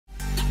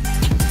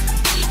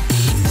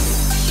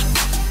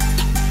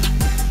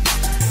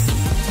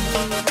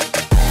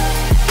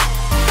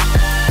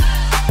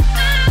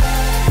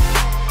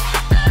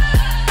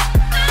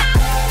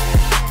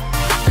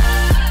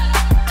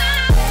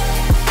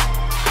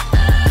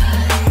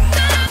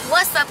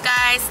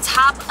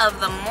top of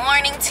the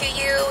morning to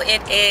you.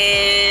 It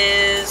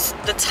is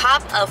the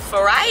top of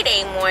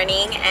Friday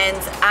morning and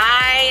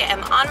I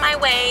am on my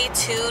way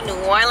to New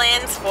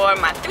Orleans for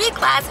my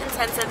 3-class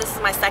intensive. This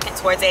is my second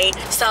tour date.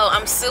 So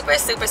I'm super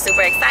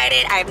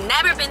excited. I've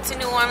never been to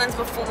New Orleans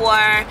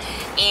before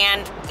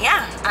and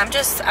yeah,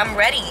 I'm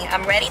ready.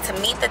 I'm ready to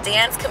meet the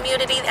dance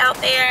community out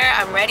there.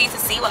 I'm ready to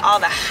see what all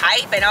the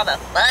hype and all the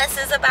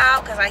fuss is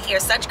about because I hear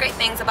such great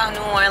things about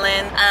New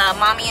Orleans.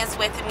 Mommy is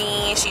with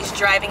me. She's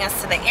driving us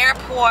to the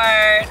airport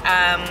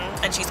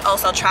and she's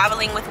also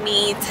traveling with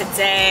me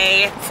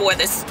today for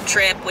this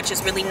trip, which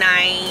is really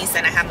nice.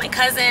 And I have my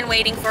cousin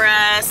waiting for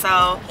us.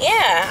 So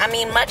yeah, I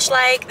mean, much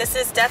like this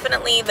is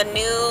definitely the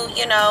new,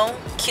 you know,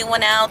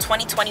 Q1L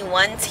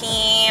 2021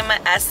 team.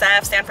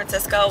 SF San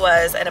Francisco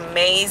was an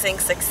amazing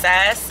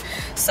success.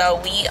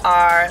 So we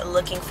are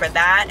looking for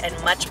that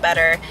and much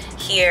better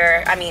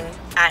here. I mean,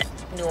 at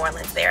New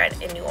Orleans, there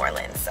in New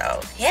Orleans.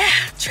 So yeah,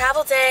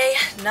 travel day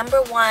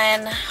number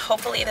 1.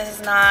 Hopefully this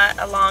is not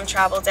a long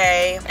travel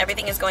day.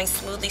 Everything is going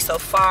smoothly so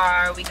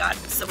far. We got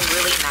some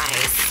really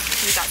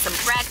nice, we got some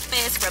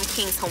breakfast from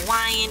King's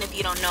Hawaiian. If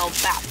you don't know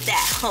about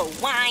that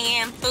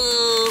Hawaiian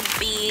food,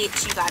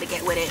 bitch, you gotta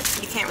get with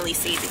it. You can't really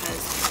see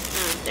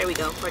because there we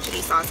go,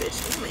 Portuguese sausage.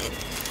 Damn it.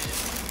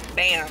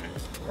 Bam,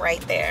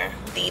 right there,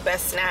 the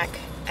best snack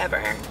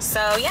ever.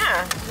 So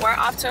yeah, we're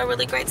off to a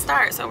really great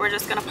start. So we're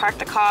just gonna park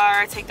the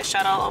car, take the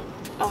shuttle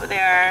over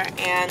there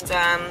and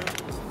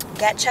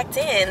get checked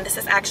in. This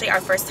is actually our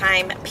first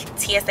time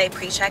TSA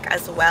pre-check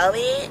as well,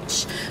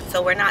 bitch.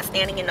 So we're not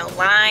standing in no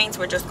lines,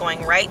 we're just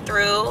going right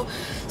through.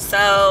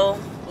 So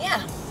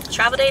yeah,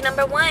 travel day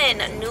number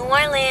 1, New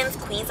Orleans,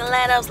 Queens and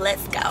Letos,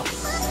 let's go.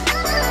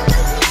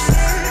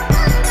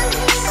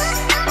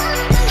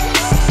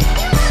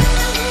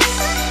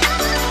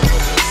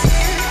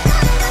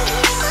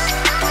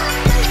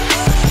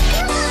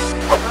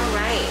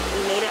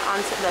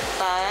 The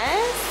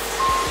bus,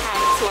 had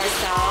it to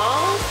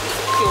ourselves,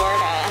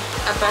 secured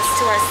a bus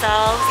to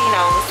ourselves, you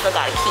know, we still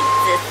gotta keep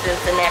distance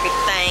and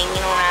everything,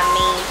 you know what I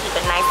mean, keep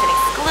it nice and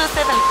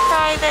exclusive and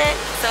private.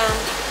 So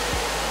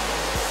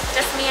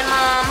just me and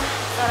Mom,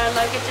 got our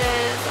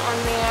luggages on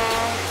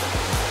there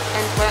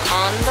and we're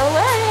on the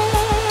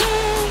way.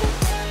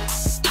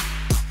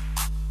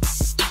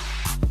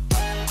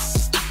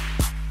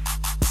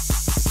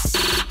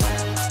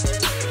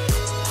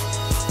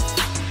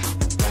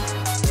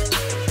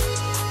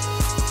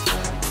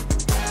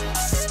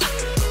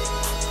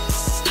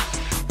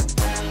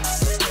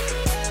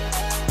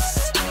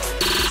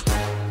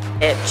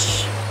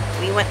 Bitch,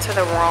 we went to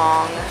the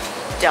wrong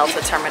Delta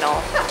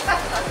terminal.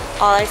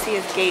 All I see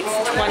is gates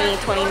 20,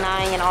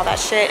 29 and all that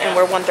shit and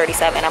we're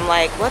 137. I'm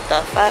like, what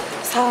the fuck?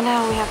 So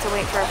now we have to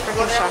wait for a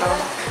freaking shuttle.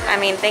 I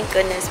mean, thank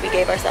goodness we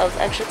gave ourselves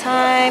extra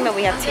time and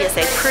we have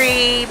TSA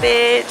pre,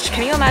 bitch.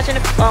 Can you imagine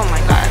if, oh my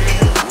God.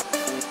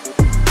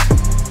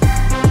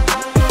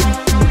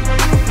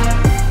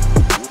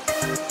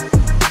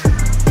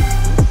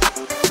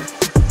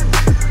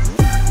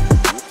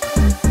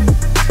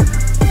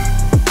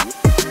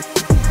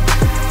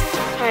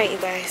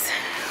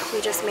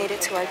 Just made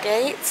it to our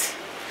gate.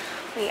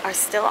 We are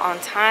still on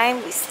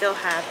time. We still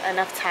have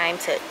enough time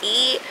to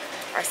eat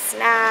our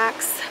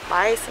snacks,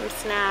 buy some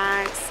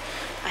snacks.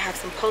 I have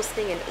some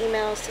posting and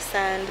emails to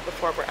send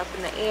before we're up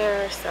in the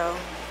air, so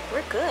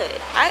we're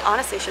good. I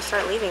honestly should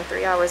start leaving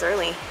 3 hours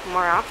early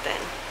more often.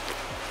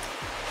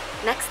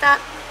 Next up,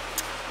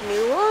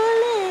 New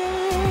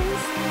Orleans.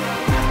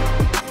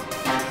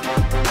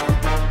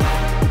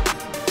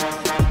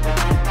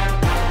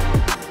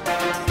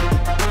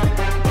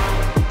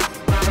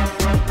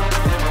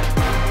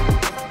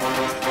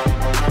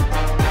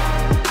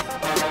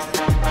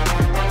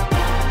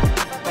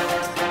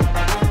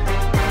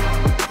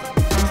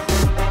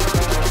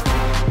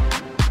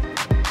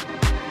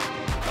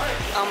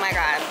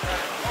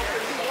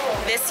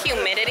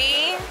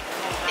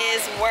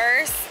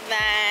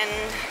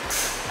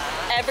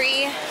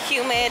 Every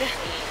humid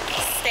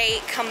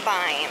state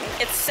combined.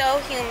 It's so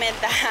humid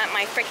that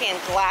my freaking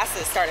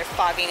glasses started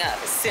fogging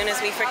up as soon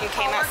as we freaking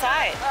came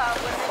outside.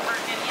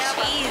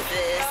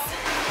 Jesus.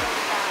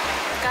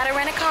 Gotta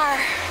rent a car.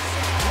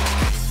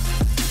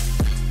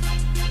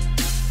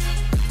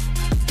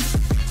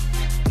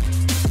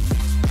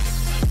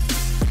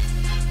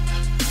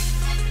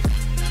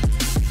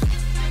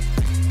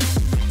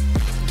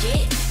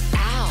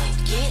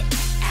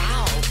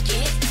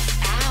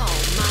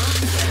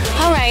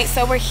 Alright,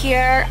 so we're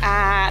here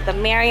at the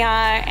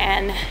Marriott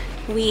and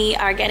we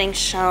are getting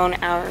shown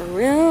our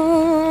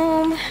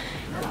room.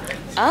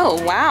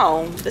 Oh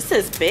wow, this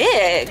is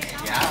big.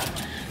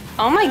 Yeah.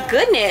 Oh my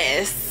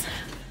goodness.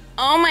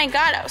 Oh my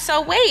God.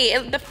 So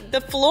wait,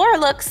 the floor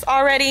looks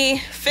already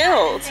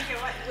filled. I think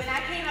when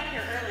I came up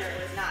here earlier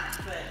it was not,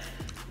 but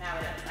now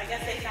it is. I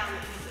guess they found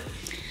the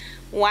pieces.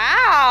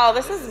 Wow,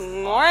 this is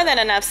more than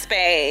enough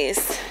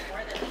space.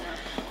 More than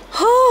enough.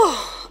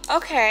 Whew,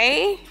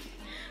 okay.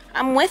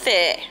 I'm with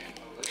it.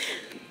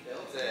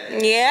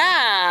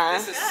 Yeah.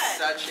 This is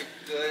such a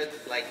good,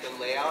 like the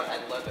layout, I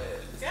love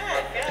it. Good,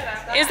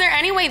 good. Is there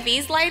any way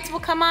these lights will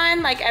come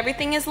on? Like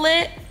everything is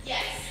lit?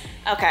 Yes.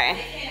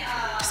 Okay.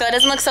 So it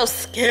doesn't look so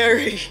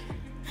scary.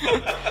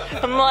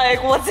 I'm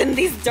like, what's in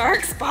these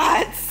dark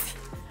spots?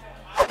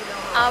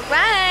 All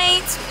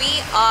right,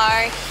 we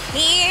are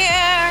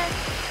here.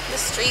 The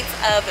streets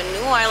of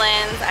New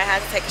Orleans. I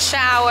had to take a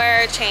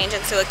shower, change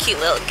into a cute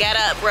little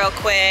getup real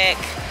quick.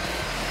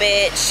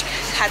 Bitch,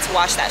 had to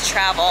watch that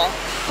travel.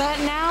 But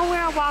now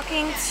we're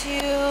walking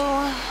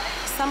to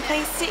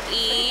someplace to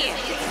eat.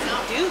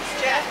 Dude's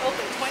Jack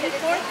open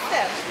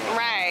 24/7.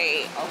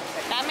 Right.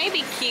 That may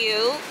be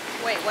cute.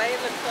 Wait, why is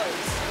it closed?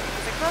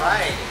 Is it closed?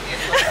 Right,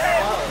 it's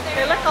closed.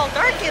 They look all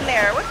dark in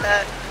there. What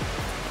the?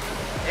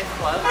 It's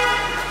closed.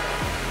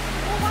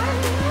 Well, why is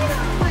the light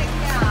on like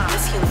that?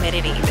 This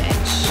humidity,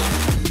 bitch.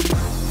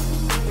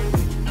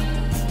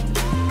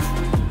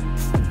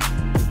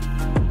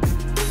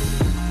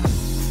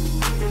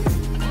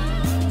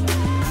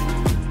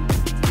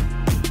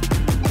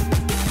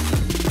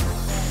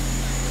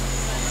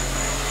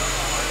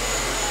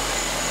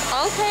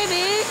 Okay,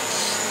 bitch.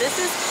 This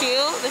is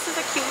cute. This is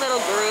a cute little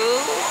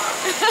groove.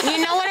 You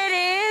know what it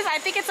is? I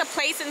think it's a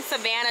place in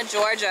Savannah,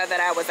 Georgia that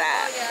I was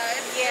at.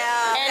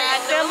 Yeah, And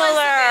that's it's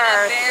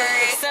similar.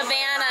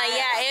 Savannah,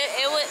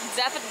 yeah. It was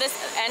definitely this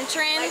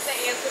entrance.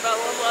 Like the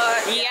Antebellum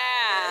look.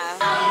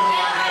 Yeah.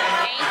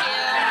 Thank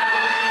you.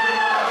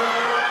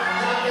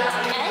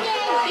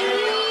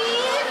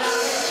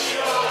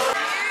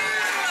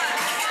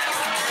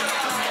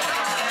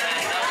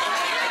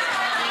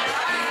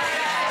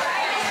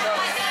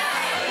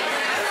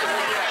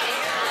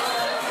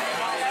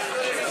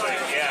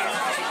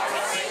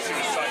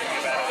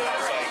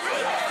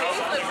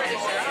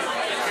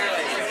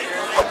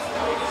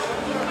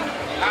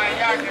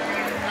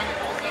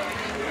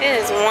 It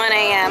is 1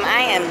 a.m.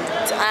 I am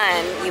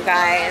done, you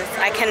guys.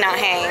 I cannot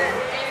hang.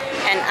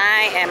 And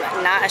I am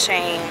not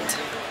ashamed.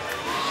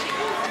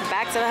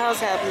 Back to the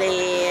hotel,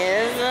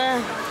 please.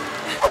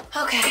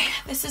 Okay,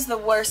 this is the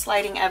worst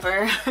lighting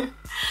ever.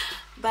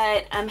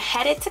 But I'm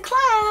headed to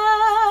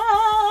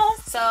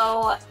class.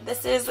 So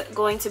this is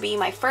going to be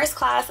my first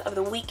class of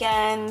the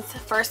weekend.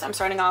 First, I'm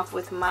starting off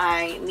with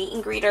my meet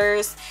and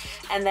greeters.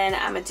 And then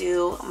I'm gonna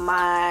do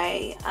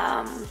my,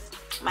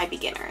 my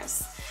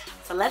beginners.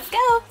 So let's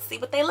go, see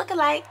what they look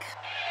like.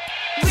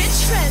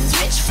 Rich friends,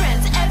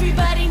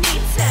 everybody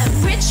needs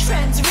them. Rich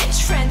friends,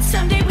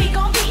 someday we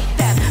gon' beat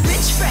them.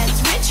 Rich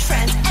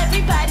friends,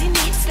 everybody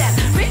needs them.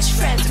 Rich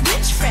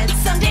friends,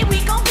 someday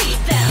we gon'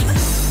 beat them.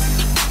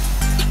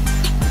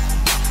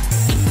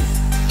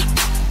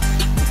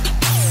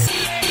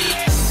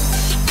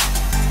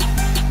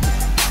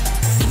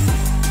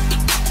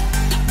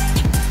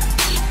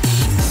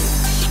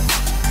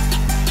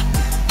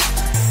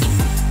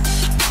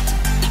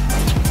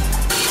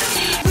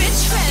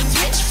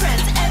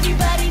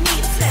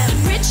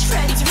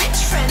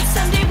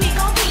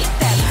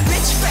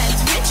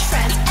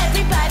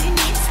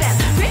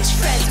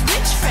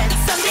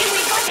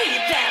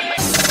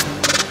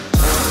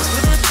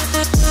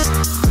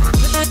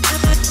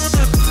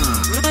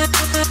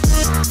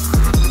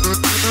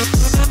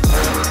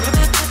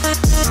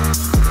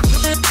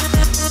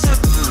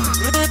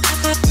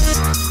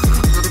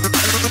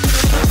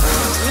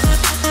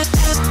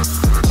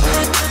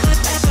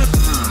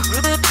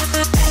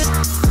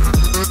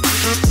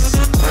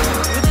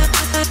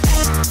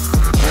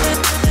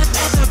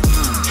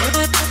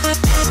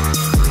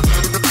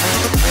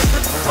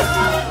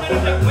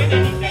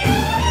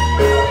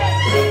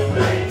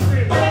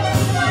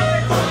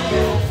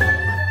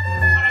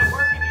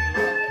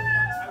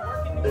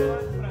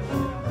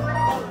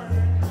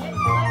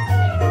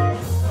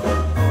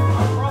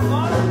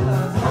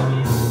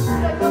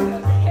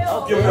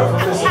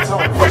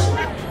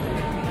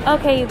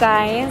 Okay, you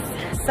guys,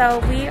 so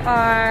we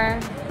are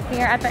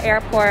here at the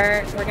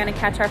airport. We're gonna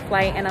catch our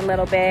flight in a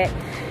little bit.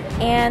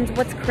 And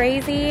what's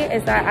crazy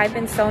is that I've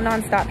been so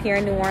nonstop here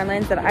in New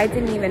Orleans that I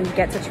didn't even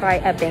get to try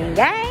a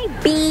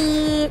beignet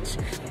beach.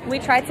 We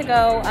tried to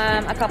go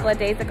a couple of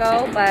days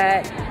ago,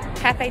 but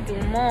Cafe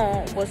Du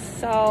Monde was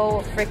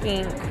so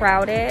freaking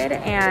crowded,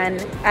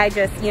 and I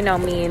just, you know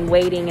me, and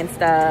waiting and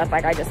stuff,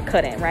 like I just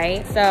couldn't,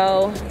 right?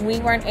 So we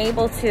weren't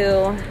able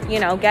to, you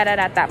know, get it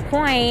at that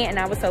point, and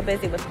I was so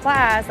busy with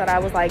class that I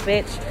was like,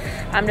 bitch,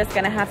 I'm just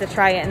gonna have to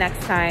try it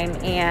next time.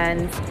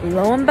 And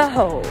lo and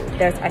behold,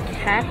 there's a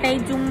Cafe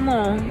Du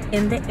Monde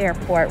in the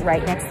airport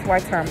right next to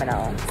our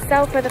terminal.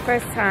 So for the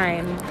first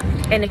time,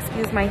 and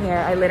excuse my hair,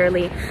 I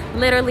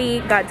literally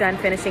got done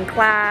finishing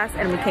class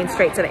and we came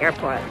straight to the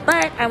airport.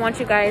 But I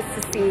want you guys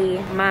to see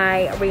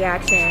my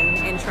reaction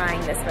in trying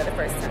this for the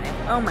first time.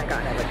 Oh my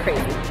God, I look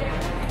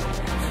crazy.